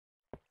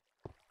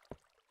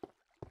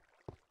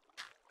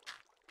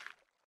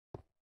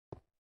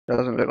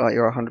Doesn't look like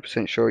you're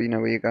 100% sure you know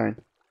where you're going.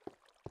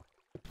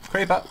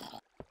 Creeper.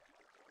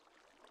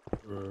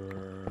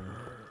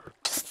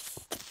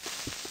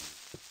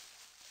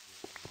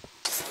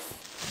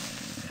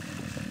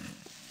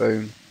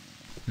 Boom.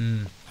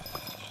 Hmm.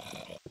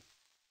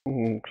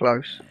 Ooh,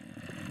 close.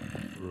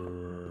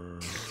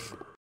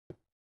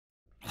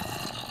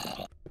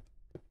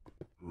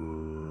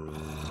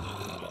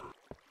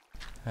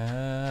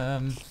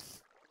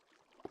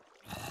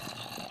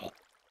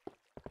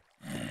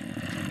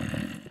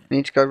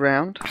 Need to go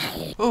round.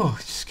 Oh,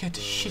 it scared the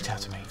shit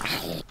out of me.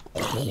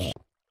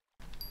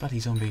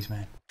 Bloody zombies,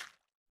 man.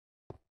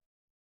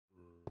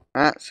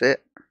 That's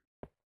it.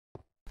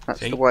 That's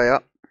See? the way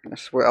up.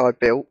 That's what I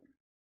built.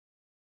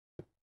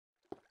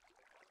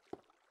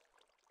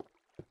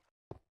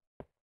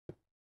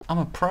 I'm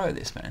a pro at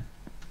this, man.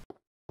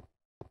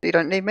 You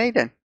don't need me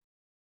then.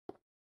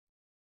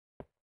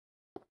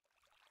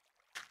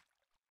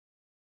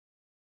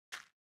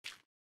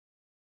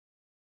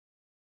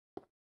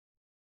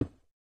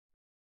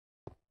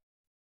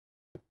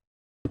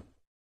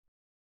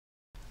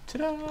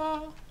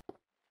 Ta-da!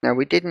 No,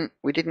 we didn't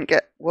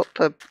get what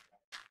the.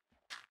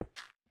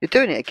 You're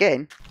doing it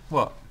again.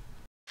 What?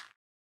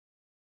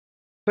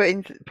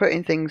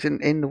 Putting things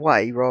in the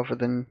way rather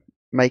than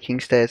making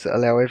stairs that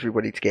allow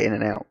everybody to get in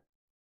and out.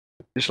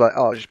 Just like,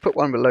 oh, just put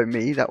one below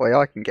me, that way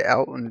I can get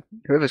out, and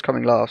whoever's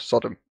coming last,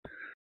 sod 'em.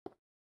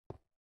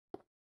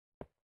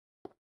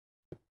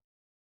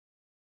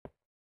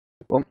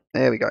 Well,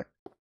 there we go.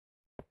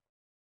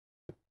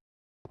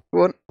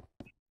 Go on.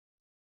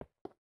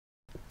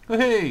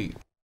 Woohoo!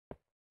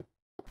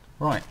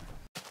 Right.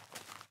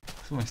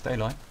 It's almost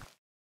daylight.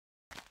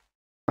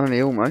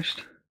 Only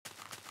almost.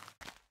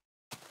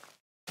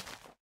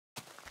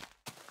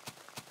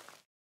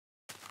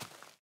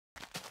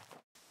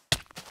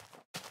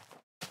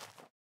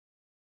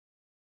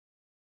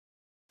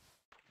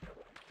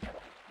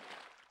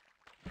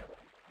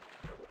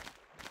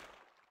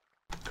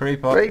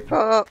 Creeper.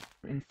 Creeper!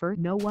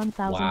 Inferno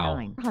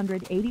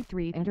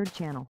 1983 entered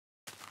channel.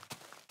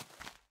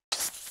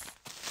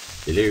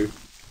 Hello.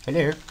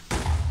 Hello.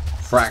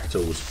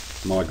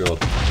 Fractals. My god.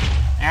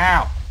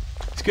 Ow!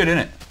 It's good, isn't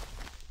it?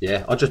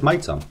 Yeah, I just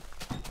made some.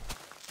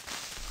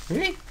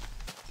 Really?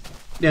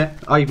 Yeah,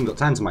 I even got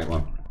Tan to make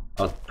one.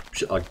 I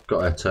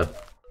got her to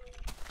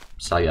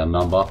say a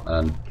number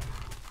and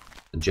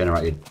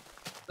generated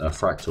a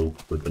fractal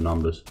with the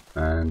numbers,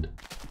 and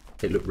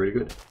it looked really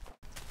good.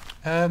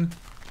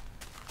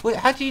 Wait,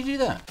 how do you do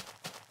that?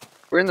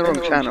 We're in the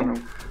wrong channel.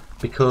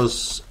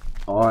 Because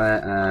I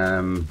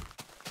am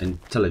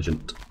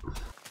intelligent.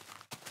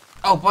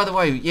 Oh, by the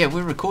way, yeah,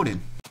 we're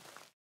recording.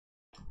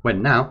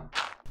 When now?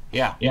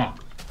 Yeah. Yeah.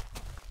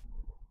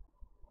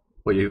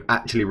 Were you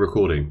actually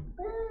recording?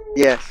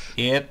 Yes.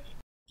 Yep.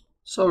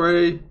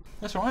 Sorry.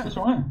 That's alright. That's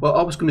alright. Well,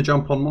 I was going to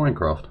jump on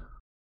Minecraft.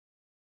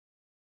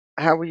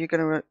 How were you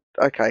going to...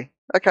 Okay.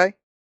 Okay.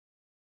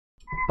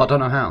 But I don't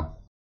know how.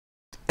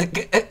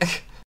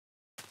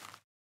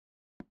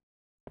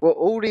 Well,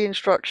 all the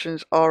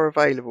instructions are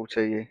available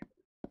to you.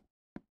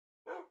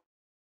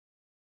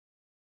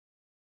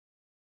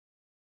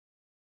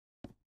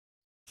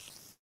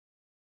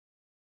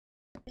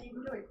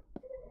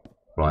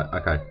 Right,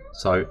 okay.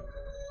 So,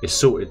 it's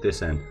sorted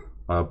this end.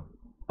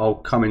 I'll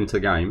come into the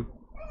game.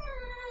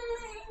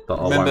 But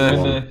I won't go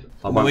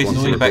on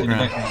to recording.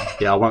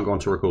 Yeah, I won't go on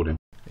to recording.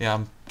 Yeah,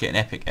 I'm getting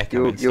epic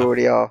echo. You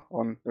already are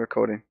on the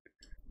recording.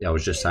 Yeah, I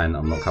was just saying that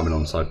I'm not coming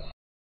on, so...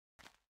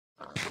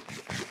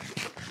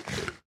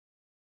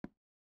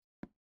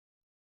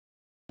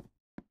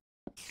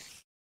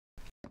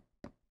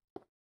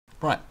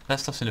 Right, that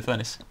stuff's in the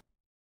furnace.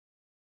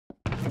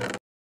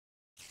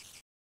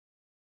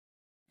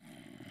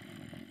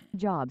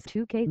 Jobs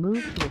 2K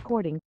moved to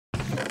recording.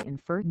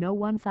 Inferno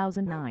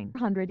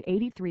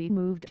 1983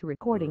 moved to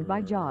recording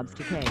by Jobs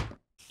 2K.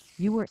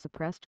 You were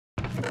suppressed.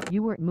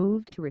 You were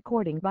moved to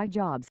recording by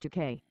Jobs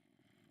 2K.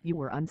 You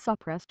were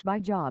unsuppressed by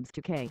Jobs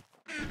 2K.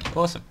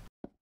 Awesome.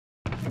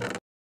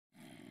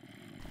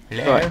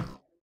 Hello. Right.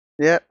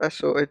 Yeah, that's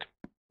sorted.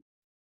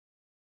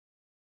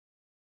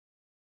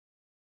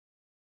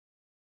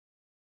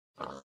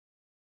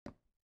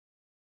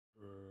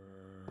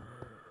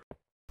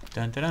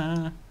 Dun dun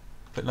dun.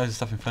 Put loads of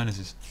stuff in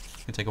furnaces.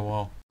 It's gonna take a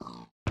while.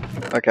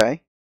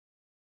 Okay.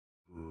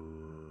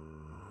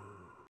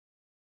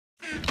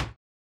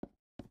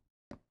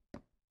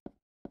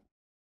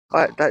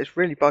 That is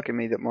really bugging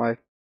me that my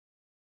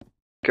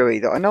GUI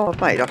that I know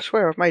I've made, I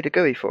swear I've made a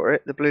GUI for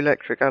it, the blue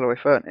electric alloy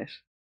furnace,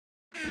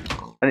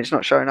 and it's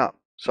not showing up.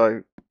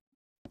 So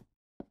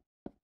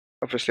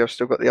obviously I've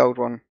still got the old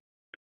one,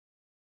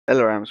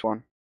 Elarams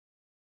one,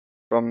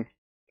 from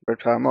the Red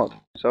Power mod.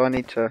 So I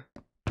need to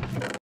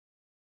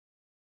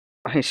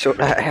sort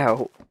that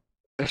out.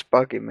 That's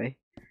bugging me.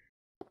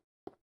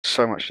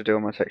 So much to do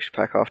on my texture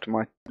pack after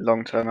my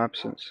long-term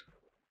absence.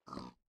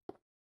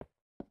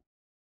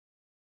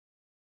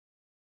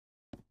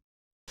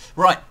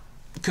 Right,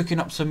 cooking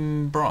up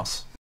some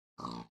brass.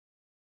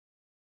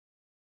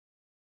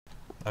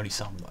 Only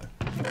some though.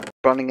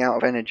 Running out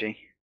of energy.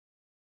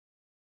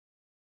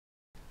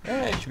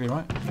 Yeah, it should be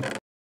right.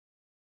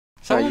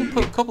 Someone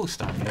put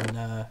cobblestone in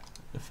the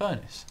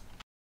furnace.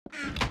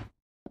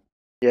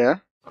 Yeah.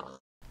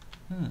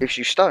 Hmm. Gives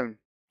you stone.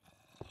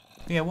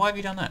 Yeah, why have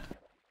you done that?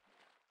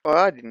 Well,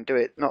 I didn't do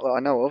it. Not that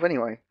I know of,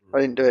 anyway. I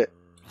didn't do it.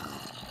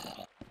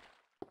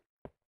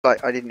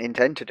 Like, I didn't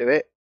intend to do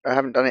it. I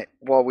haven't done it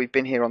while we've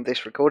been here on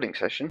this recording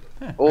session,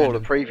 Yeah, or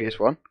random. the previous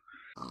one.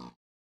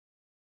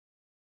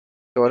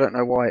 So I don't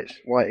know why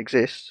it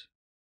exists.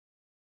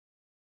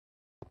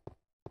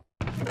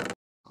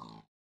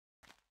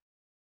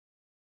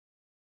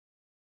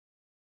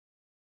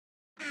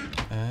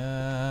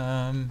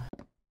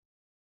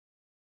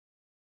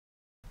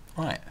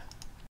 Right.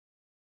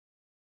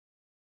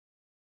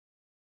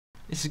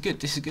 This is good,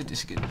 this is good, this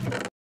is good.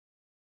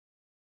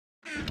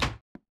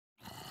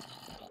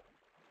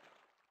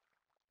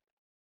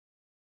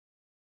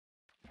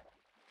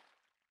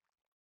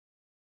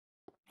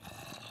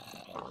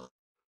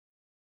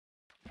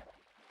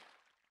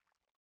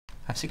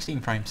 I have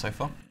 16 frames so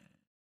far.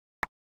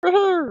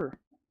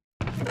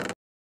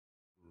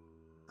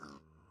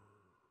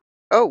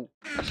 Oh,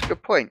 that's a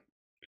good point.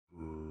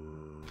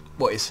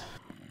 What is?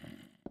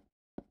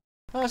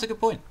 Oh, that's a good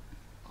point.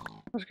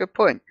 That's a good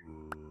point.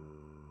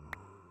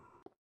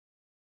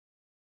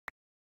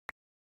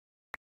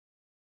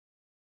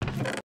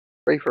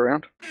 Reaper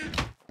around.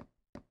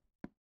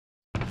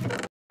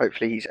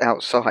 Hopefully he's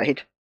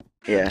outside.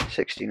 Yeah,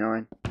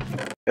 69.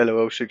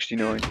 LOL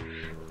 69.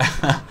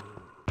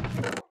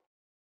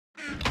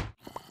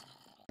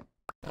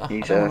 Oh,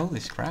 He's, I don't want all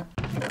this crap.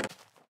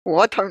 Well,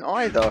 I don't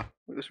either.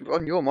 It was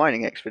on your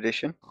mining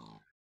expedition.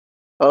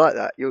 I like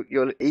that.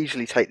 You'll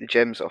easily take the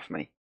gems off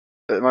me.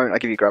 But at the moment I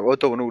give you crap. Well, I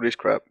don't want all this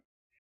crap.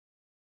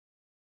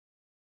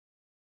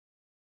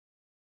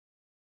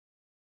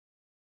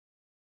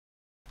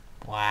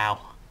 Wow.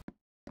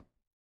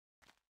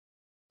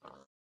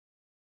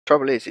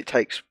 Trouble is, it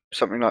takes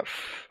something like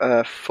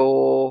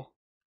 4.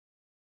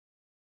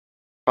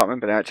 Can't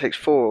remember now. It takes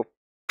 4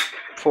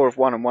 of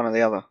one and 1 of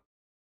the other.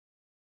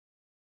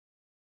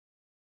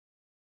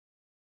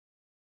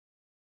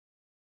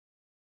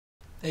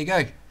 There you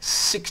go.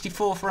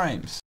 64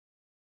 frames.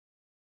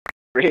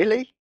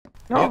 Really?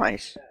 Yep.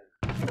 Nice.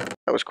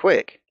 That was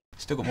quick.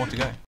 Still got more to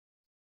go.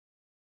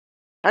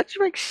 How did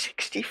you make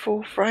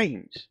 64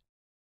 frames?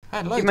 I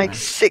had You loads, made man.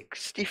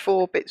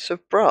 64 bits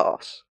of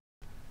brass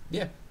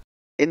Yeah.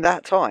 in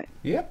that time?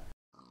 Yep.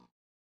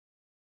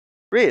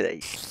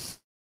 Really?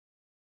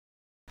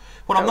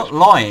 Well, I'm not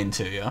lying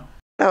to you.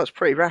 That was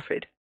pretty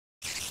rapid.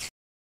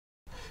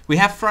 We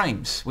have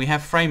frames. We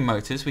have frame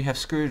motors. We have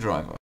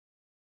screwdriver.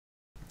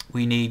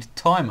 We need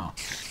timer.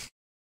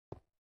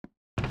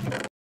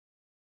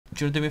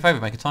 Do you want to do me a favour?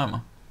 Make a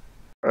timer.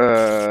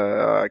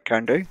 I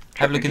can do.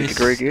 Have a look at Check this.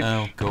 ingredients.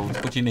 Oh,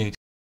 God. What do you need?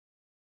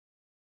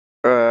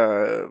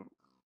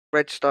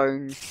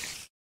 Redstone.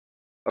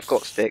 I've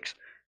got sticks.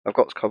 I've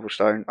got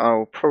cobblestone.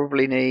 I'll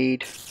probably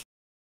need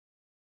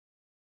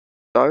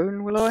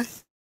stone, will I?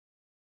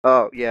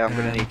 Oh, yeah, I'm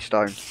going to need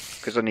stone.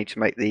 Because I need to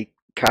make the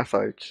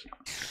cathodes.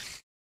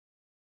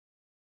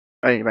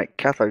 I need to make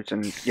cathodes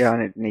and, yeah,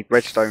 I need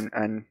redstone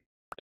and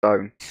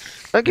stone.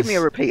 Don't give me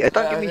a repeater.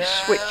 Don't give me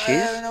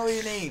switches. I don't know what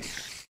you need.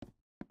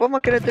 What am I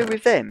going to do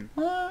with them?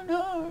 Oh,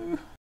 no.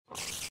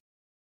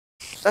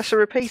 That's a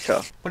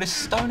repeater. Well, there's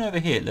stone over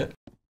here, look.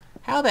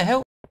 How the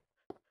hell?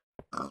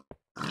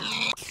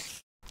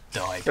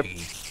 Die,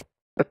 piggy.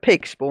 A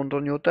pig spawned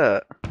on your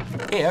dirt.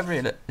 Here, over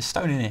here, look. There's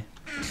stone in here.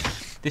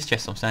 This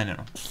chest I'm standing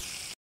on.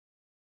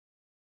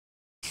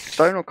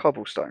 Stone or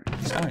cobblestone?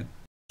 Stone.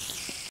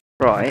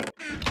 Right.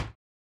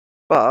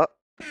 But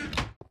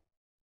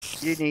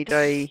you need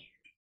a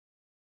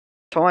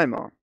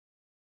timer.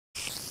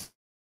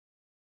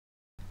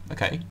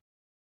 Okay.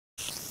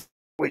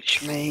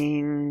 Which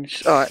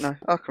means... Alright, no,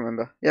 I can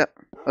remember. Yep.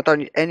 I don't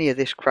need any of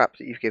this crap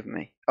that you've given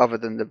me, other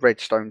than the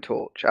redstone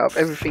torch. Out of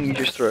everything you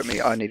just threw at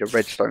me, I need a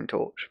redstone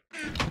torch.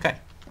 Okay.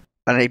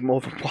 I need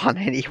more than one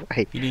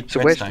anyway. You need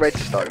So redstone. where's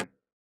redstone?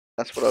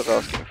 That's what I was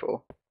asking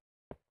for.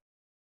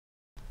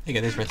 There you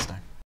go, there's redstone.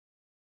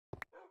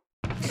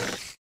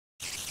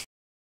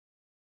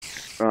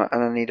 Right,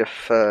 and I need a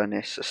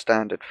furnace, a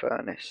standard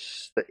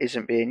furnace, that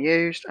isn't being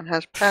used and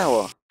has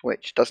power,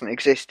 which doesn't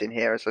exist in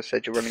here. As I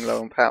said, you're running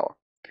low on power.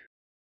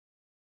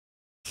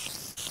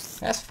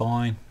 That's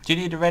fine. Do you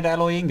need a red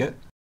alloy ingot?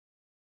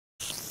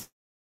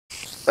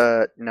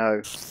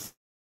 No.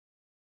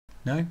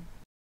 No?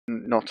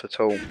 Not at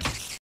all.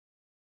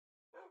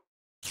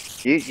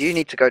 You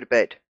need to go to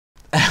bed.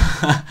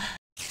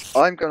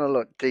 I'm gonna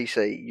look,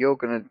 DC, you're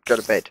gonna go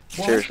to bed.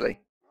 Why? Seriously.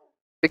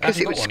 Because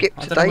I it haven't would got skip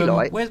one. to I don't know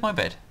daylight. Where's my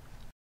bed?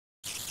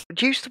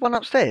 Use the one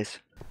upstairs.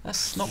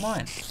 That's not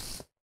mine.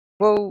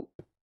 Well,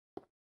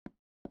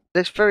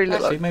 there's very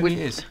little. Actually, maybe it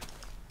is.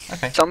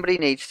 Okay. Somebody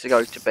needs to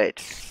go to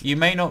bed. You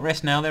may not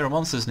rest now, there are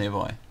monsters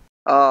nearby.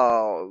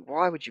 Oh,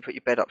 why would you put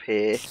your bed up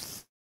here?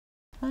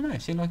 I don't know,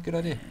 it seemed like a good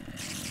idea.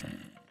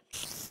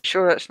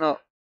 Sure that's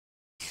not...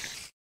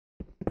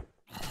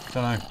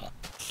 Don't know.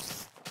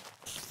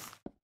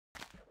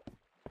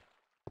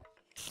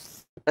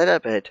 Let her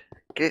bed.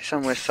 Get it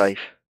somewhere safe.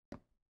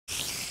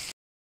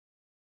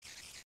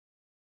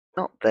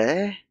 Not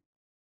there.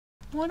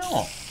 Why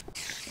not?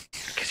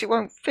 Because it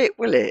won't fit,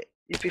 will it?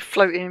 You'd be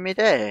floating in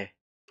mid-air.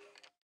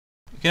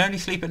 You can only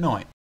sleep at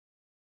night.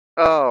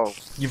 Oh,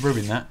 You've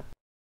ruined that.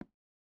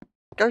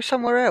 go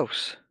somewhere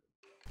else.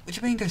 What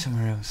do you mean go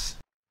somewhere else?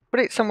 Put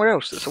it somewhere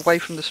else that's away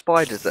from the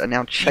spiders that are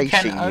now You chasing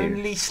can you.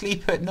 only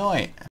sleep at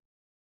night.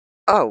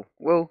 Oh,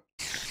 well,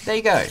 There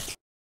you go.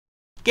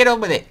 Get on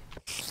with it.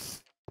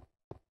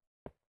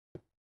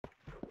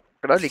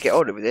 I can only get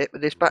on with it,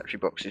 but this battery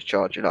box is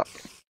charging up.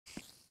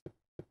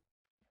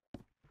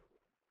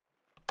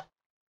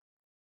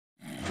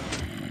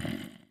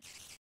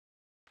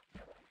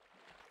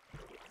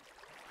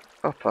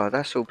 Papa,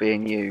 that's all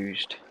being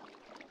used.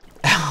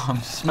 I'm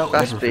smelting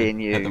That's everything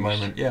being at the used.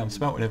 moment. Yeah, I'm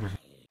smelting everything.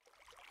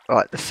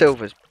 Right, the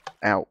silver's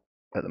out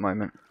at the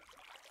moment.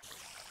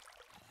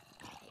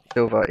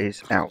 Silver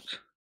is out.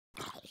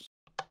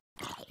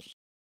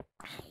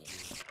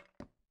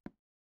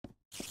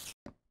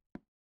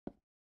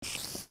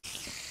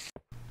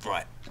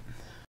 Right.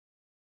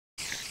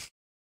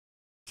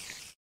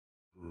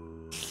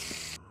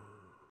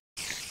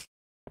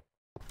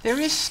 There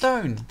is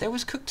stone. There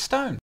was cooked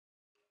stone.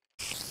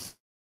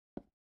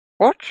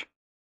 What?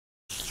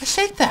 I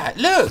said that.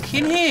 Look,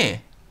 in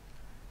here.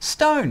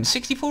 Stone.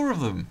 64 of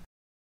them.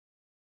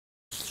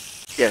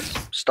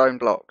 Yes, stone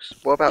blocks.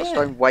 What about Yeah.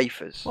 stone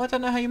wafers? Well, I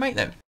don't know how you make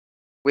them.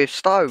 With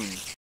stone.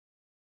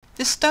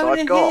 There's stone I've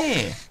in got.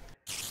 here.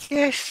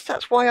 Yes,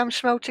 that's why I'm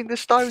smelting the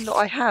stone that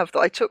I have, that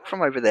I took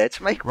from over there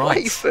to make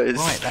Right. wafers.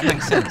 Right, that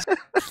makes sense.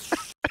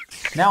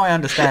 Now I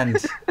understand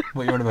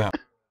what you're on about.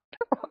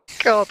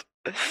 God.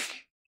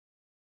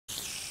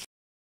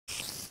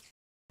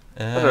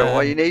 I don't know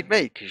why you need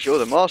me, because you're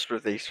the master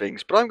of these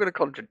things, but I'm going to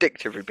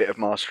contradict every bit of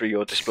mastery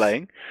you're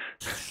displaying.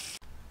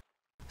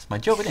 It's my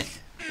job, isn't it?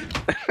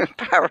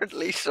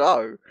 Apparently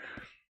so.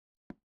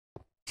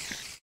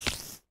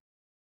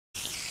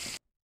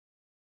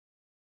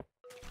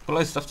 Got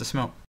loads of stuff to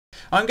smelt.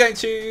 I'm going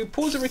to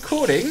pause the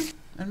recording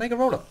and make a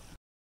roll up.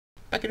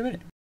 Back in a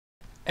minute.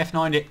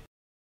 F9'd it.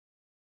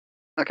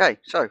 Okay,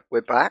 so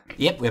we're back.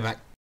 Yep, we're back.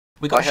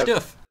 We got I have-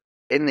 stuff.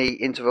 In the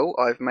interval,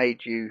 I've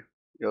made you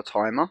your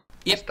timer.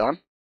 Yep. It's done.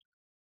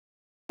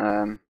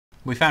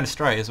 We found a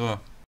stray as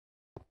well.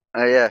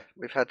 Oh yeah,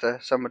 we've had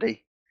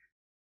somebody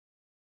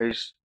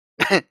who's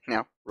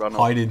now run off.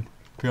 Hiding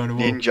behind a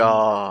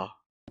wall.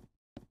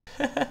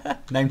 Ninja.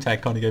 Name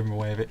tag kind of gave him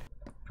away a bit.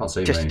 Can't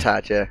see Just me. a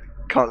tad, yeah.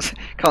 Can't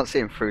see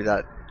him through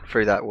that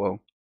wall.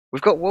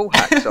 We've got wall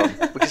hacks on.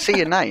 We can see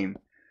your name.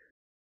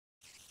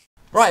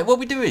 Right, what are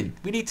we doing?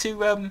 We need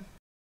to,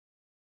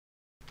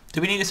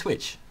 do we need a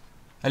switch?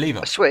 A lever?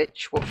 A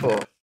switch? What for?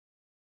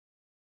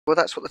 Well,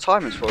 that's what the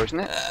timer's for, isn't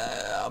it?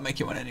 I'll make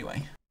you one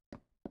anyway.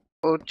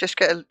 Well, just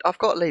get a... I've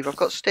got a lever. I've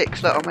got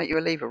sticks. Look, I'll make you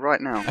a lever right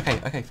now.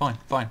 Okay, fine.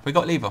 We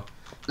got lever.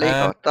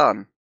 Lever,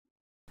 done.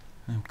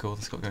 Oh god,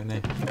 that's got to go in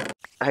there.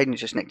 Hayden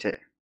just nicked it.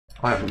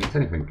 I haven't nicked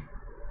anything.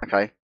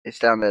 Okay, it's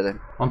down there then.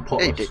 I'm Yeah, you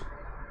potless. did.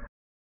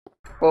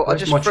 Well, I Where's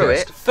just my threw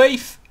chest? it.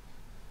 Thief!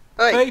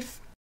 Hey,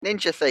 Thief!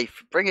 ninja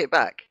thief, bring it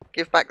back.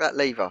 Give back that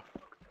lever.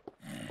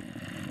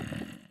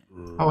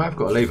 Oh, I have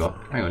got a lever.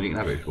 Hang on, you can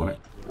have it if you want it.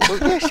 Well,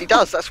 yes, he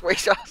does. That's what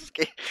he's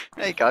asking.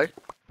 There you go.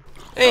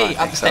 Hey, Right,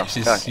 up the steps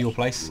go. is your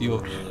place,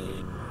 your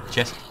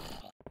chest.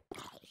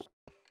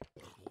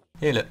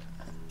 Here, look.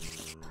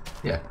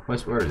 Yeah, where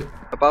is it?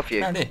 Above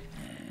you. Round here.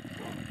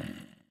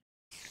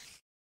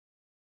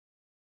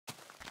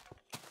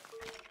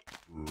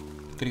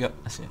 Good to go.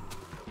 That's it.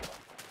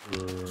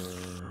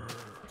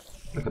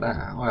 Look at that.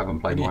 I haven't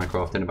played Yeah.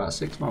 Minecraft in about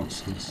 6 months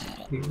since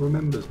he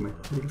remembers me.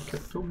 He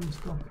kept all my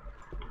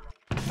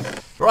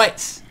stuff.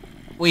 Right.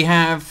 We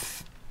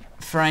have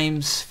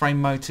frames,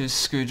 frame motors,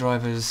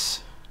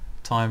 screwdrivers,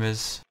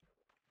 timers,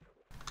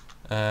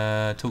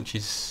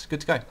 torches.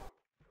 Good to go.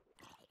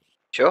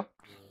 Sure.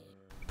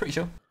 Pretty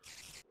sure.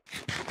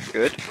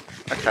 Good.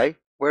 Okay.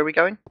 Where are we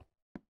going?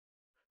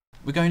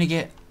 We're going to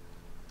get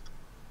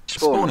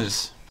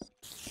spawners.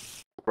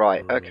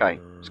 Right. Okay.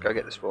 Let's go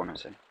get the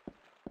spawners then.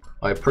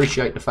 I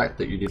appreciate the fact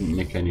that you didn't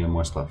nick any of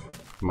my stuff.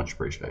 Much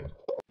appreciated.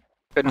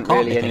 Couldn't I can't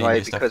really nick any of anyway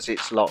your stuff. because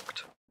it's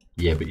locked.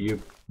 Yeah, but you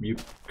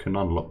can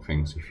unlock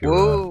things if you're...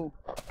 Whoa!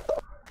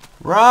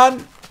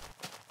 Run!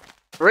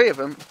 3 of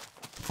them.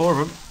 4 of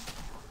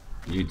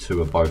them. You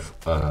two are both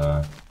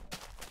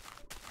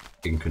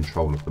in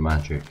control of the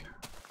magic.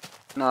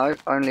 No,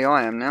 only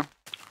I am now.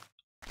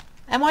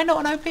 Am I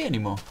not an OP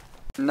anymore?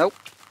 Nope.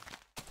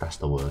 That's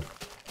the word.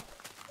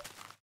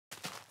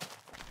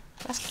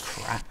 That's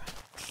crap.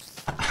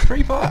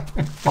 Creeper.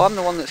 I'm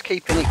the one that's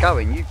keeping it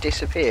going. You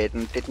disappeared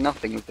and did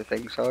nothing with the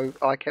thing, so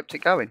I kept it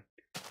going.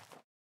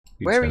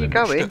 Where are you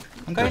tell him. going? Look,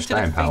 I'm going Your to the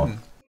staying power. thing.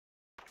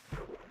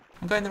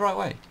 I'm going the right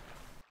way.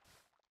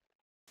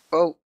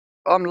 Well,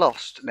 I'm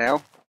lost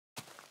now.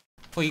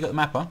 Oh, you got the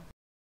mapper?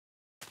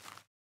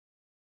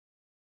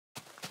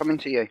 Coming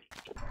to you.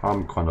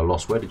 I'm kind of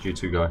lost. Where did you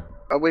two go?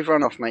 Oh, we've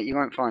run off, mate. You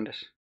won't find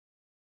us.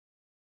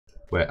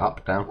 Where?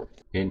 Up, down,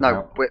 in, No,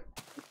 out? we're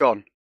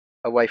gone.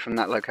 Away from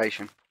that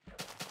location.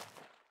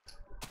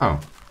 Oh.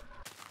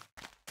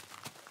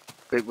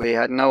 We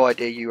had no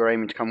idea you were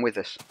aiming to come with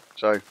us.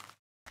 So, Do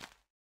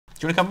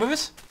you want to come with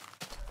us?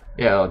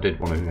 Yeah, I did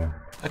want to, yeah.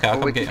 Okay, I'll well,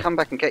 come we get can you. come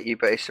back and get you,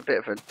 but it's a bit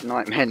of a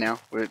nightmare now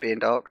with it being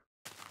dark.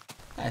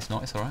 Yeah, it's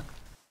not, it's alright.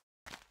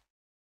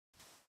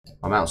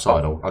 I'm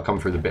outside. I'll come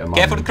through the bit of mud.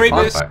 Careful and the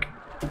creepers! back.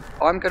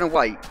 I'm going to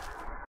wait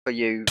for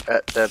you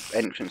at the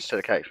entrance to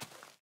the cave.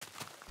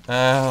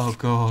 Oh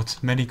god,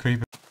 many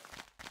creepers.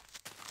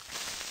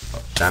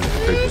 Oh, damn it,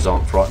 the creepers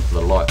aren't frightened for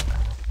the light.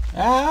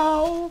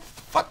 Ow!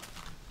 Fuck!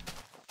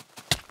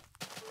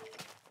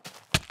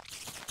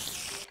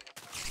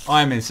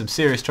 I'm in some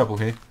serious trouble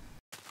here.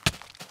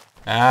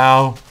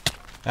 Ow!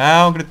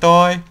 Ow, I'm gonna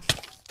die!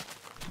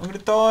 I'm gonna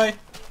die!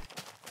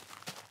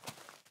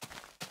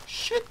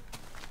 Shit!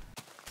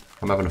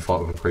 I'm having a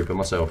fight with a creeper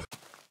myself.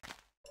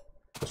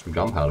 Got some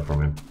gunpowder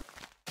from him.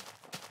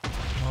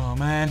 Oh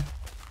man.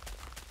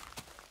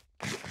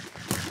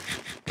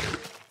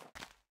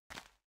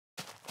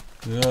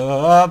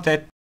 Oh, I'm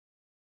dead.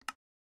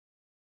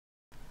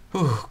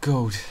 Oh,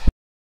 god.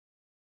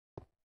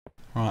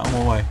 Right, I'm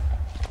on my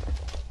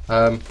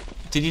way.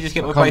 Did you just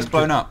get my base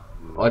blown up?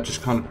 I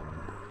just kind of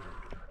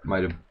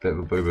made a bit of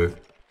a boo-boo.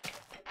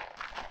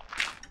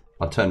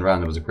 I turned around,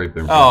 there was a creeper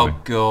in front of Oh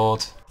me.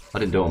 god. I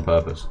didn't do it on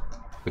purpose.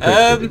 The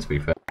creeper did, to be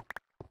fair.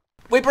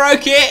 We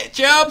broke it!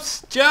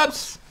 Jobs!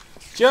 Jobs!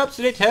 Jobs,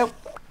 we need help.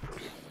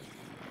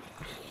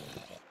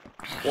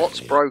 What's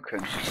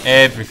broken?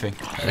 Everything.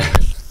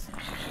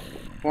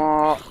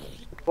 What?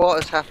 What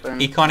has happened?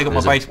 He kind of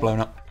got my base blown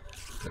up.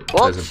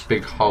 What? There's a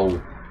big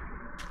hole.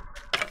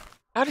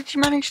 How did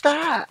you manage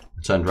that?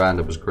 I turned around,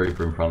 there was a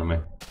creeper in front of me.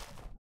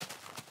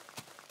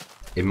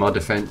 In my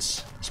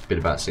defence, it's been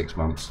about 6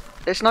 months.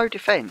 There's no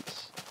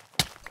defence.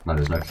 No,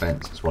 there's no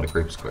fence. That's why the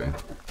creepers got in.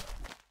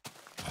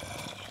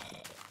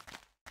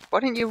 Why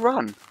didn't you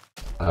run?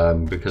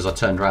 Because I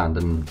turned around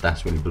and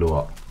that's when he blew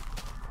up.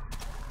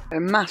 There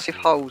are massive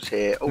holes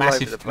here all over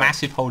the place.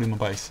 Massive hole in my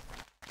base.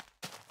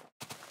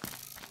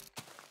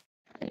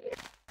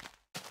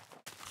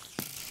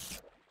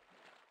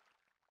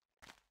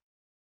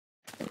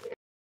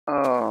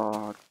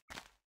 Oh,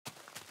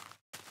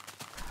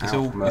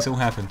 It's all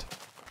happened.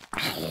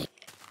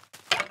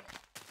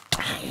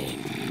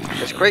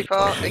 there's a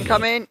creeper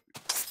incoming.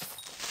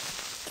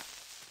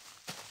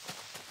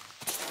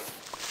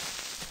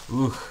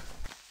 Ooh.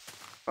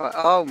 Right,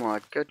 oh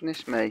my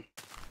goodness me.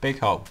 Big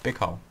hole, big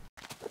hole.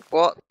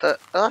 What the?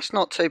 That's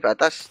not too bad.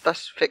 That's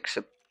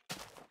fixable.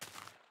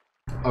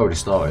 I already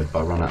started, but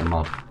I ran out of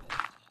mud.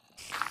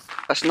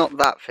 That's not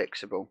that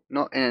fixable.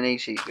 Not in an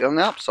easy. On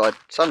the upside,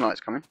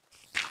 sunlight's coming.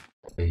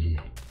 It's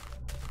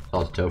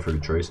hard to tell through the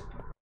trees.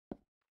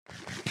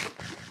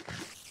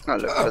 I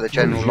look for the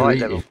general What are light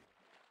you level. eating?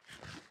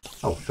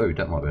 Oh, food.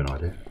 That might be an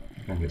idea.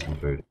 Go and get some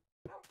food.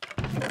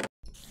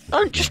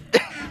 Don't just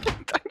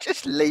don't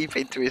just leap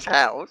into his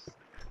house.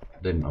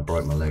 I didn't. I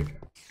broke my leg.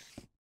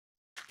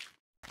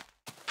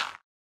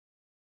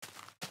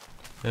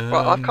 Right,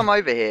 I've come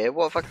over here.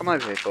 What have I come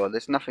over here for?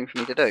 There's nothing for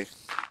me to do.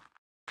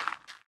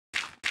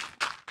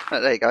 Oh,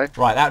 there you go.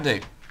 Right, that'll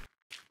do.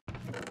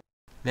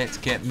 Let's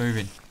get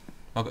moving.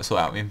 I've got to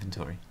sort out my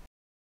inventory.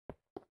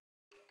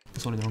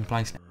 It's all in the wrong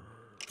place now.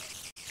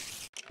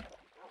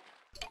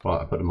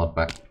 Right, I put the mud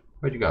back.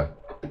 Where'd you go?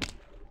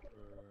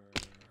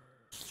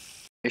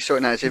 He's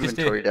sorting out his You just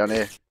inventory down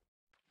here.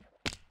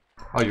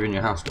 Oh, you're in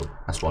your house still.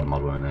 That's why the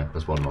mud weren't there.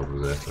 That's why the mud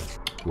was there. So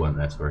weren't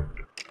there. Sorry.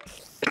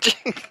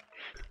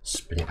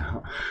 Spit it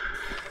out.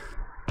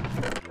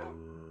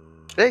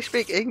 They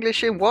speak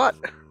English in what?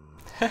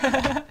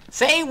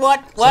 Say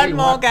what? One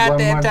more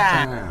goddamn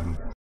time.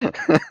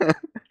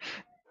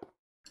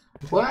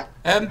 What?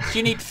 Do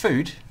you need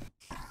food?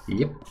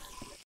 Yep.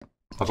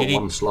 I've Do you got need-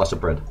 one slice of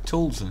bread.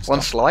 Tools and stuff?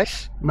 One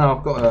slice? No,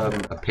 I've got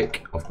a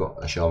pick. I've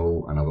got a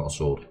shovel, and I've got a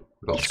sword.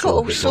 I've got He's a got sword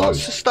all pick sorts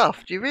loads. of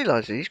stuff. Do you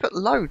realise it? He's got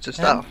loads of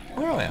stuff.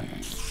 Where are you?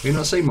 Have you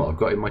not seen what I've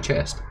got in my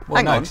chest? Well,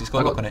 Hang no, on. 'cause it's got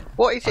a I lock got- on it.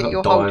 What is I've it got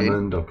you're diamond,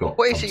 holding? I've got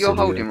What is it you're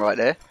obsidian, holding right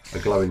there? A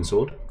glowing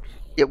sword.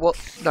 Yeah, what?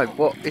 No,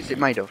 what is it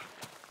made of?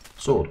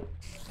 Sword.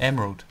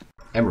 Emerald.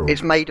 Emerald.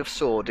 It's made of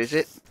sword, is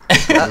it?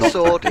 That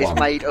sword is One.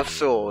 made of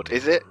sword,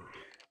 is it?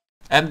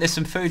 There's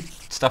some food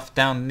stuff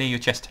down near your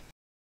chest.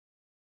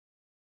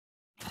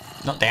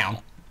 Not down.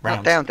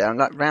 Round. Not down,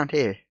 like round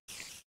here.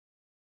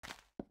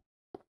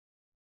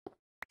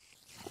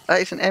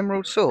 That is an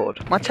emerald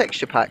sword. My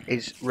texture pack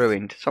is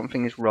ruined.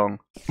 Something is wrong.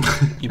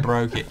 You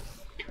broke it.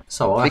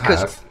 So I Because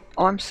have.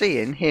 I'm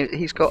seeing here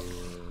he's got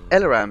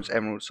Elaram's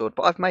emerald sword,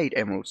 but I've made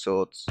emerald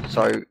swords,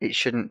 so it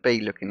shouldn't be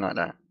looking like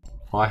that.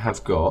 I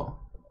have got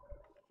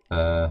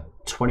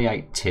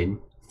 28 tin,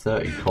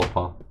 30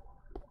 copper,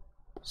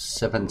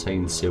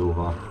 17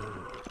 silver.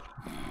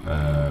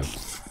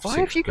 Why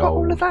have you got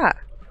all of that?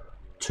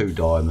 2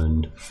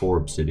 diamond, 4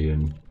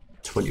 obsidian,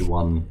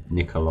 21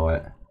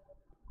 nickelite,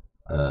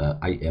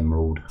 8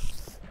 emerald,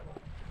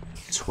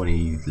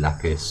 20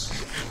 lapis,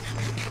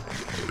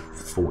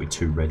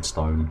 42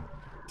 redstone.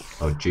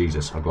 Oh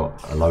Jesus, I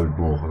got a load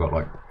more. I got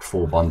like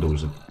 4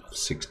 bundles of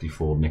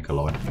 64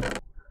 nickelite.